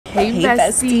Hey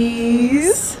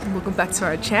besties. Welcome back to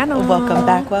our channel. Welcome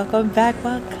back. I'm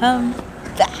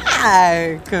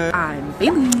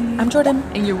Bailey. I'm Jordan.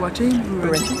 And you're watching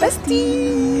Brunch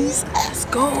Besties. Let's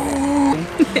go.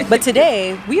 But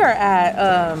today we are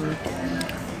at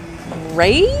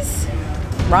Ronnie's?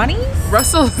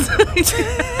 Russell's.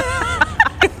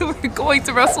 We're going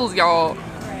to Russell's, y'all.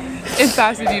 In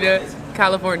Pasadena,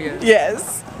 California.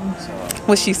 Yes.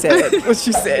 What she said.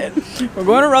 We're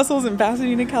going to Russell's in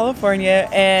Pasadena, California,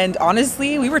 and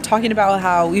honestly, we were talking about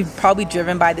how we've probably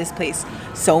driven by this place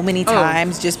so many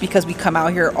times just because we come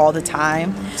out here all the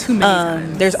time. Too many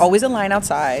times. There's always a line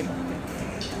outside,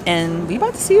 and we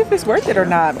about to see if it's worth it or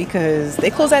not because they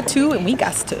close at 2 and we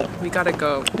gotta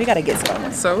go. We gotta get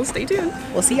some. So stay tuned.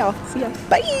 We'll see y'all.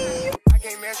 Bye.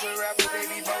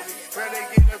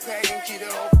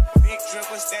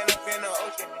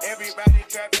 Everybody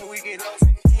trapping, we get lost.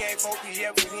 He ain't focused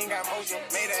yet, but he ain't got motion.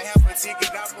 Made a half a ticket,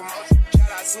 not promotion.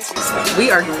 We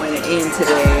are going in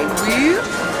today. We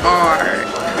are,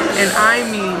 and I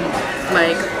mean,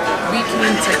 like, we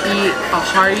came to eat a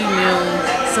hearty meal,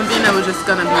 something that was just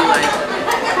gonna be like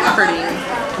comforting,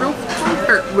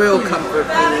 real comfort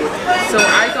food. So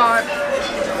I got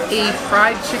a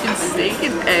fried chicken steak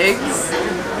and eggs.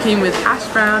 Came with hash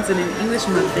browns and an English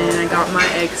muffin. I got my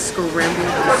eggs scrambled,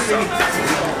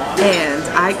 and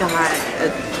I got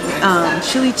a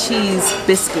chili cheese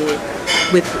biscuit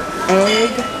with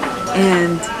egg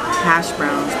and hash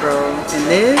browns, bro. And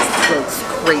this looks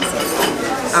crazy.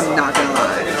 I'm not gonna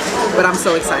lie, but I'm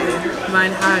so excited.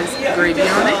 Mine has gravy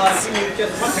on it.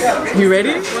 You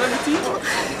ready?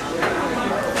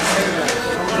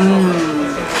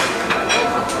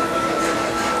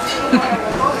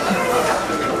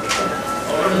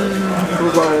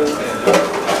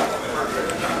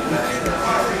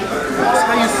 That's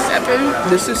how you seven.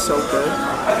 This is so good.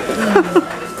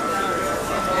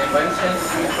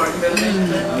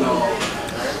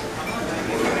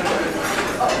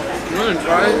 You wanna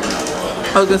try it?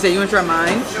 I was gonna say, you wanna try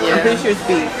mine? Yeah. I'm pretty sure it's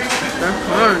beef. That's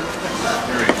fine.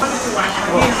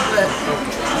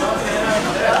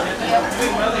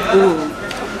 Ooh.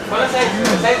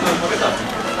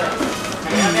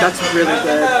 That's really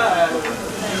good.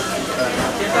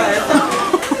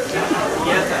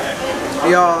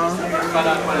 Y'all,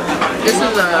 This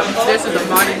is a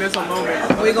monumental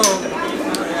moment. we gonna.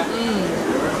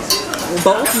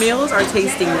 Both meals are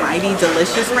tasting mighty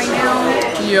delicious right now.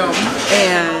 Yeah.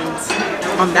 And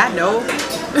on that note,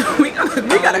 we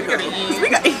gotta go. We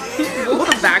gotta eat. We'll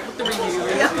come back with the review.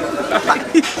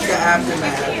 The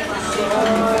aftermath.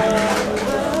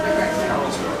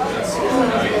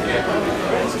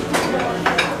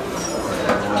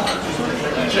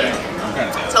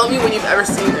 Tell me when you've ever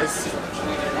seen this.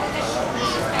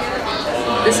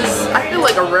 This is, I feel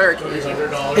like a rare occasion.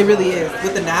 It really is.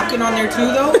 With the napkin on there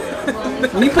too, though.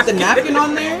 When you put the napkin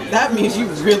on there, that means you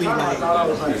really like.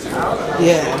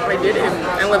 Yeah. I did it.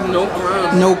 I left no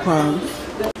crumbs. No crumbs.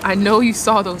 I know you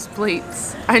saw those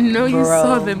plates. I know you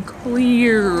saw them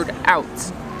cleared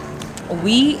out.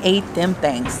 We ate them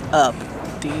things up.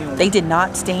 Damn. They did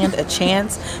not stand a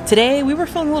chance. Today we were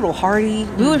feeling a little hearty.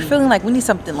 We were feeling like we need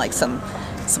something like some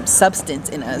substance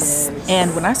in us. Yes.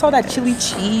 And when I saw that chili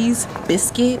cheese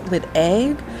biscuit with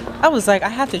egg, I was like, I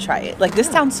have to try it. Like, this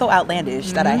sounds so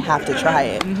outlandish that I have to try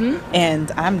it.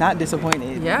 And I'm not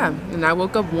disappointed. Yeah, and I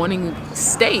woke up wanting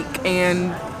steak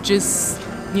and just,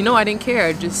 you know, I didn't care.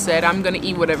 I just said I'm gonna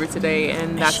eat whatever today,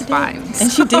 and that's fine.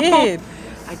 And she did.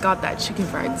 I got that chicken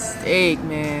fried steak,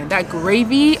 man. That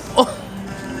gravy, oh.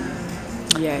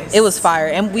 Yes. It was fire.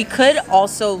 And we could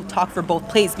also talk for both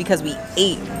plates because we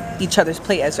ate each other's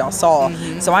plate, as y'all saw.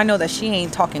 So I know that she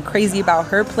ain't talking crazy about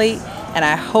her plate, and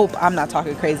I hope I'm not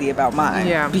talking crazy about mine.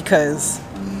 Yeah. Because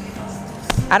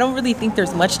I don't really think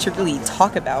there's much to really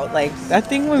talk about. Like, that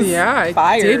thing was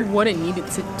fire. It did what it needed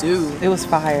to do. It was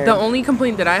fire. The only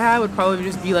complaint that I had would probably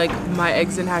just be like my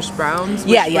eggs and hash browns,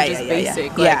 which were just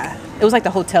basic. Yeah. It was like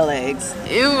the hotel eggs.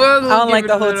 It was. I don't like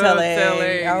the hotel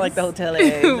eggs. I don't like the hotel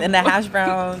eggs. And the hash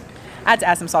brown, I had to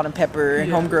add some salt and pepper.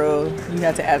 And homegirl, you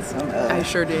had to add some. I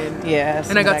sure did. Yeah.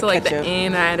 And I got to like ketchup. the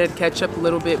end, I added ketchup a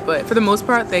little bit, but for the most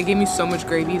part, they gave me so much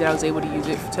gravy that I was able to use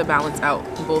it to balance out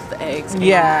both the eggs and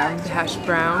the hash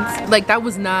browns. Like, that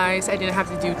was nice. I didn't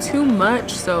have to do too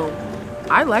much, so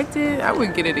I liked it. I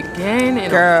would get it again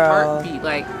in a heartbeat.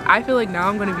 Like, I feel like now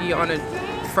I'm gonna be on a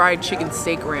fried chicken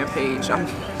steak rampage.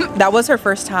 That was her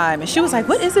first time, and she was like,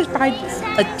 "What is this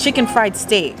a chicken fried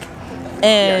steak?"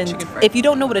 And if you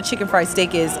don't know what a chicken fried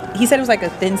steak is, he said it was like a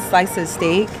thin slice of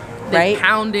steak, They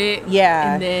pound it,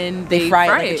 yeah, and then they fry it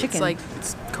like a chicken. It's like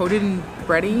it's coated in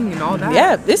breading and all that.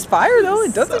 Yeah, it's fire though.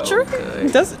 It does the So trick. good.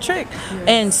 It does the trick.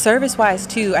 And service wise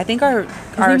too, I think our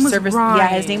name was service. Ryan. Yeah,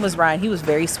 his name was Ryan. He was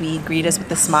very sweet. Greeted us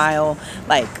with a smile,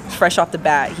 like fresh off the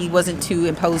bat. He wasn't too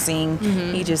imposing.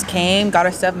 He just came, got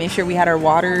our stuff, made sure we had our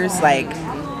waters. Like,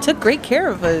 took great care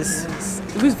of us.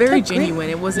 It was very genuine.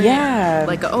 It wasn't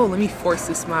like, oh, let me force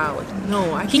a smile. Like,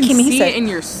 no, I can see it in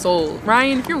your soul.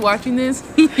 Ryan, if you're watching this,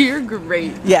 you're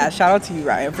great. Yeah, shout out to you,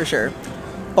 Ryan, for sure.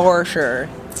 For sure.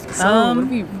 So, what do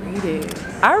we rate it?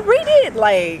 I rate it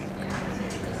like,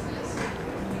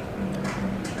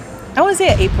 I would say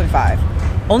an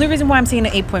 8.5. Only reason why I'm saying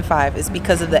an 8.5 is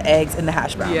because of the eggs and the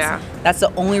hash browns. Yeah. That's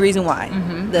the only reason why.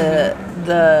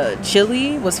 The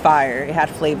chili was fire. It had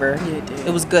flavor. Yeah, it did.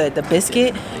 It was good. The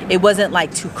biscuit, it wasn't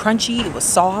like too crunchy. It was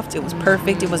soft. It was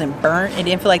perfect. It wasn't burnt. It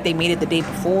didn't feel like they made it the day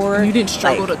before. You didn't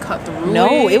struggle to cut through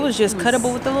No, it. it was just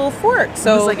cuttable with a little fork.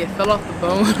 So it was like it fell off the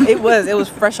bone. it was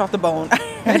fresh off the bone.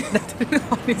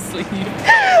 Honestly.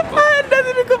 I had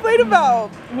nothing to complain about.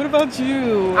 What about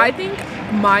you? I think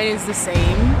mine is the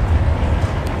same.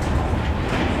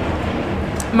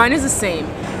 Mine is the same.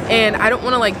 And I don't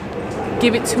want to like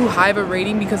give it too high of a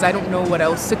rating because I don't know what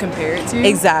else to compare it to.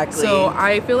 Exactly. So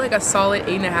I feel like a solid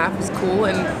 8.5 is cool.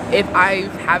 And if I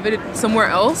have it somewhere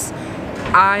else,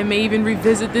 I may even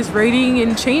revisit this rating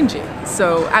and change it.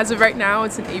 So as of right now,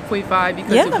 it's an 8.5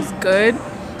 because it was good.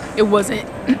 It wasn't,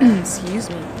 excuse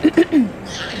me,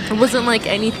 it wasn't like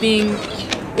anything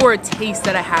or a taste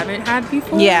that I haven't had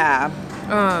before. Yeah.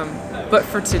 But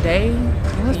for today,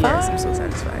 was yes, fine. I'm so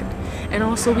satisfied. And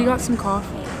also, we got some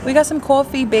coffee. We got some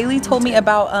coffee. Bailey told me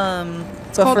about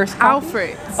It's called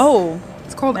Alfred's. Oh,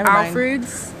 it's called never mind.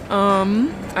 Alfred's.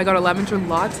 I got a lavender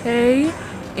latte,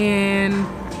 and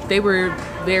they were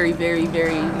very, very,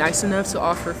 very nice enough to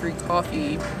offer free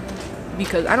coffee.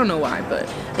 Because I don't know why, but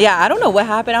yeah, I don't know what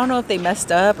happened. I don't know if they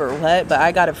messed up or what, but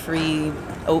I got a free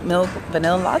oat milk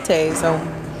vanilla latte. So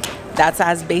that's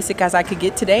as basic as I could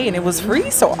get today, and it was free,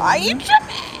 so I enjoyed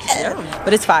it. Yeah.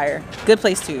 But it's fire. Good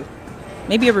place too.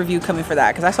 Maybe a review coming for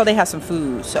that because I saw they have some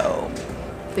food. So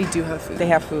they do have food. they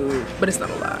have food, But it's not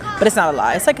a lot. but it's not a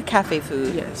lot. It's like a cafe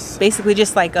food. Yes. Basically,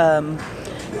 just like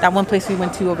that one place we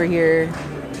went to over here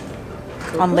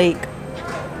on Lake,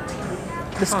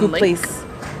 the scoop Lake? place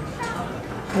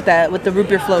with the root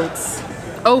beer floats.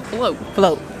 Oh,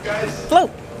 float.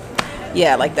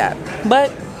 Yeah, like that. But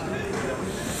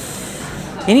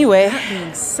anyway,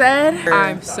 Being said,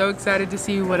 I'm so excited to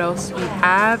see what else we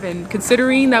have, and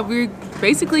considering that we're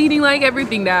basically eating like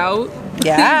everything now.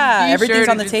 yeah, be everything's sure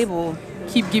to on the just table.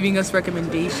 Keep giving us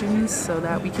recommendations so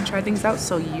that we can try things out,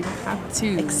 so you don't have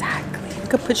to. Exactly. We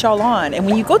could put y'all on, and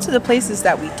when you go to the places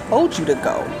that we told you to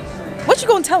go, what you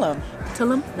gonna tell them? Tell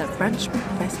them that Brunch with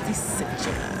Besties sent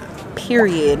you.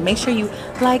 Period. Make sure you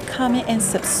like, comment, and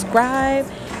subscribe.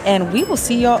 And we will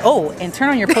see y'all. Oh, and turn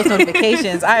on your post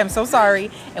notifications. I am so sorry.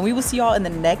 And we will see y'all in the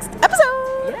next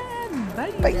episode. Yeah,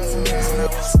 bye. Bye. Still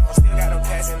got no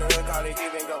cash in the hood, call it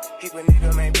give and go. Keep a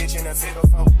nigga, man, bitch in a figure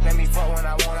four. Let me fuck when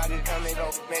I want, I just come and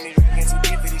go. Man, these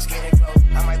drinking too deep.